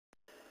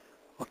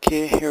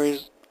Okay, here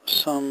is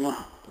some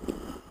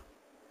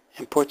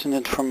important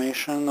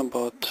information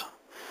about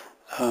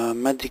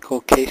medical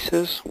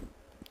cases,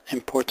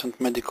 important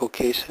medical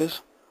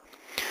cases.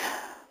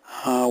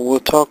 We'll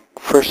talk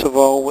first of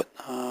all,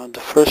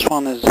 the first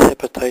one is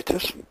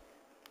hepatitis.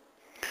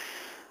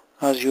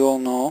 As you all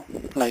know,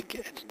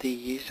 it's the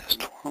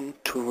easiest one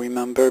to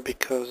remember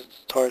because it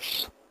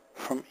starts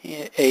from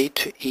A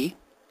to E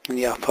in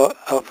the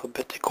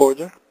alphabetic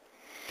order.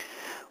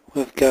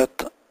 We've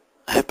got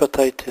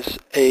hepatitis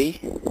A,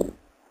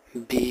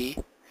 B,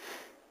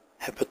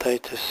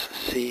 hepatitis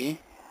C,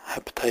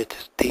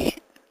 hepatitis D,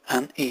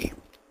 and E.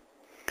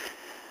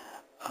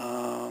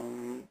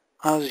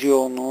 As you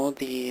all know,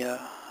 the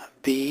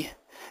B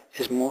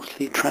is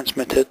mostly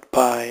transmitted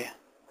by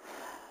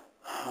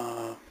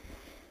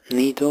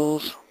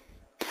needles,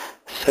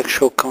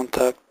 sexual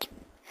contact,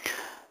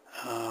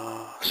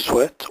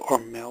 sweat or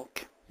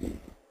milk,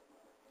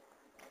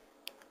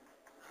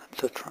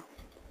 etc.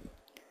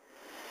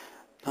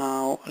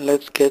 Now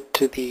let's get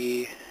to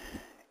the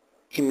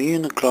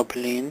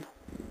immunoglobulin,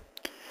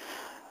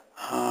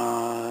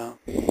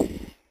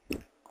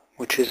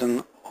 which is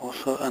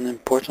also an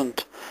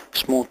important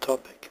small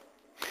topic.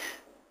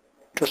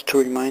 Just to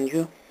remind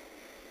you,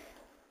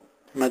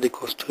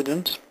 medical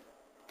students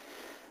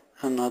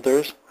and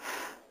others,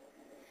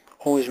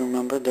 always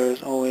remember there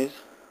is always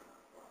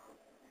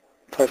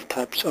 5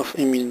 types of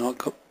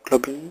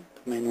immunoglobulin.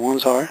 The main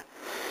ones are,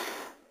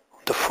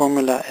 the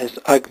formula is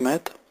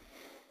AGMED.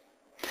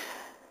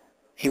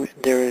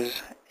 There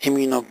is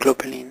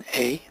immunoglobulin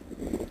A,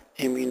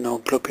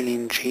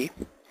 immunoglobulin G,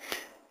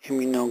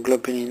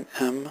 immunoglobulin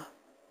M,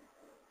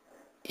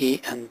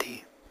 E, and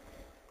D.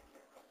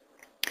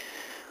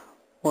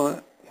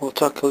 Well, we'll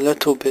talk a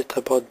little bit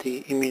about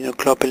the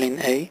immunoglobulin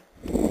A.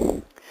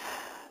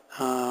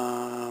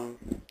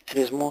 It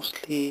is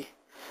mostly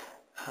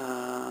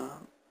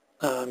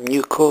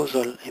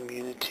mucosal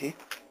immunity.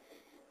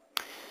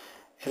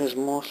 It is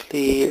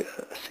mostly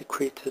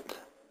secreted.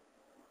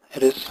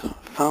 It is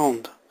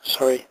found,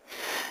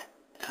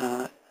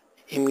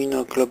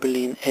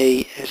 immunoglobulin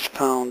A is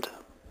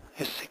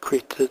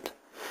secreted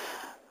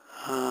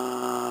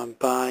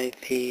by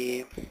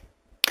the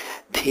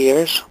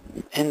tears.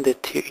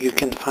 You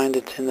can find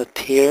it in the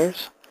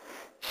tears,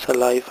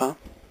 saliva,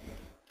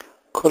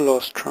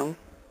 colostrum,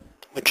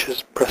 which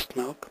is breast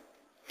milk,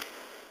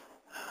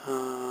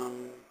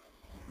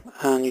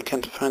 and you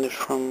can find it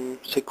from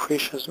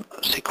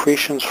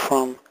secretions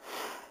from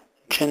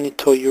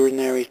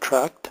genitourinary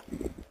tract,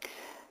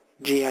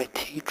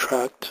 GIT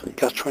tract,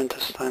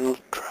 gastrointestinal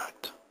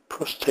tract,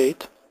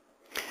 prostate,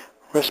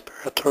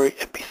 respiratory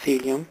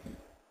epithelium,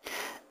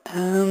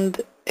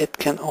 and it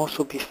can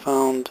also be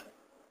found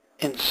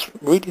in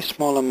really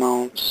small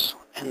amounts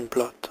in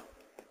blood.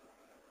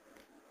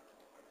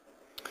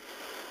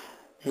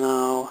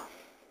 Now,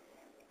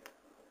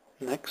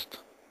 next.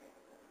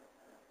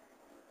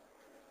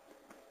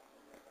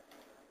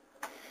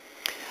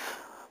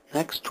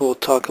 Next we'll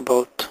talk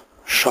about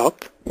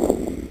shock.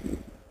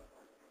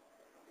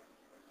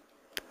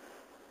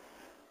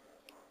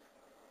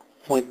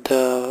 With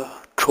the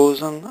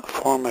chosen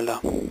formula.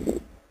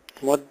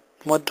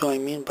 What do I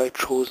mean by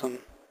chosen?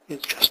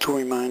 It's just to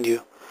remind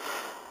you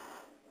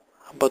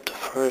about the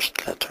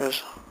first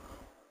letters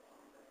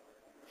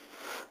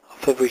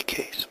of every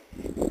case,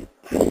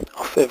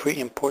 of every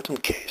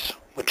important case,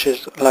 which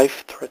is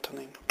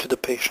life-threatening to the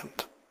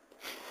patient.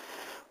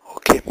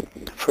 Okay,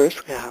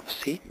 first we have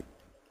C,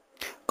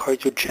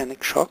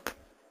 cardiogenic shock,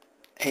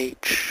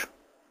 H,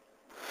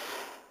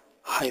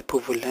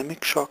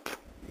 hypovolemic shock,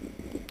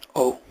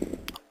 O,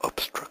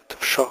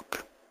 obstructive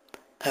shock,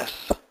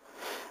 S,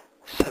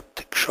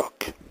 septic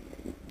shock,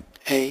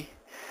 A,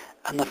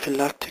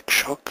 anaphylactic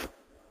shock,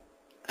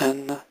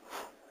 N,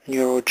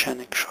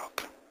 neurogenic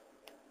shock.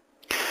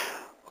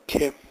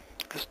 Okay,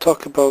 let's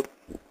talk about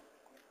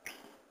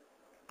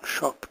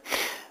shock.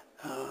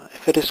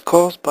 If it is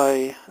caused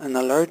by an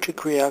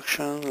allergic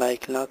reaction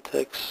like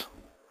latex,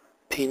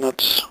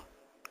 peanuts,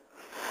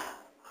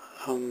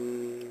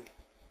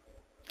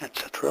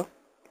 etc.,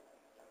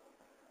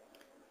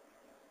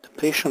 the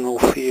patient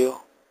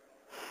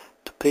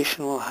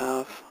will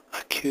have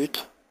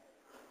acute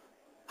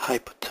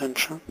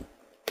hypotension,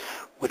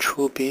 which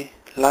will be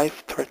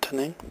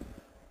life-threatening.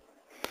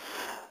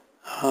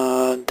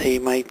 They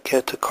might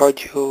get a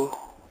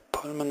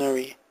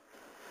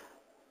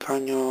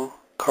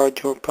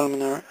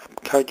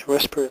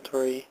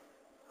cardiorespiratory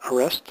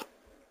arrest.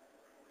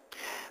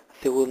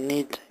 They will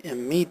need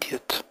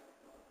immediate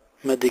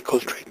medical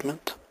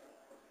treatment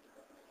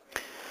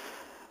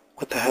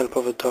with the help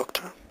of a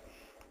doctor.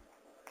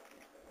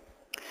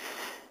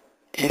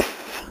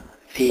 If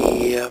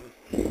the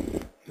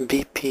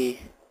BP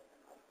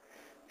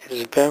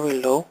is very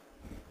low,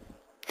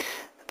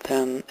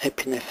 then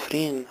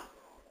epinephrine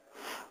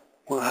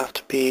will have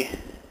to be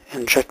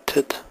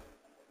injected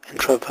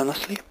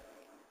intravenously.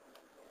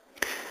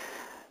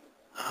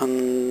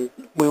 And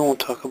we won't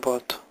talk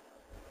about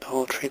the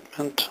whole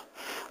treatment.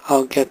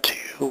 I'll get to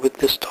you with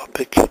this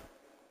topic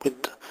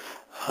with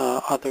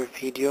other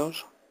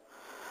videos.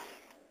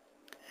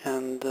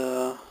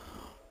 and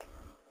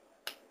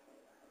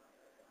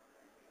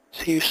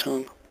see you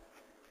soon.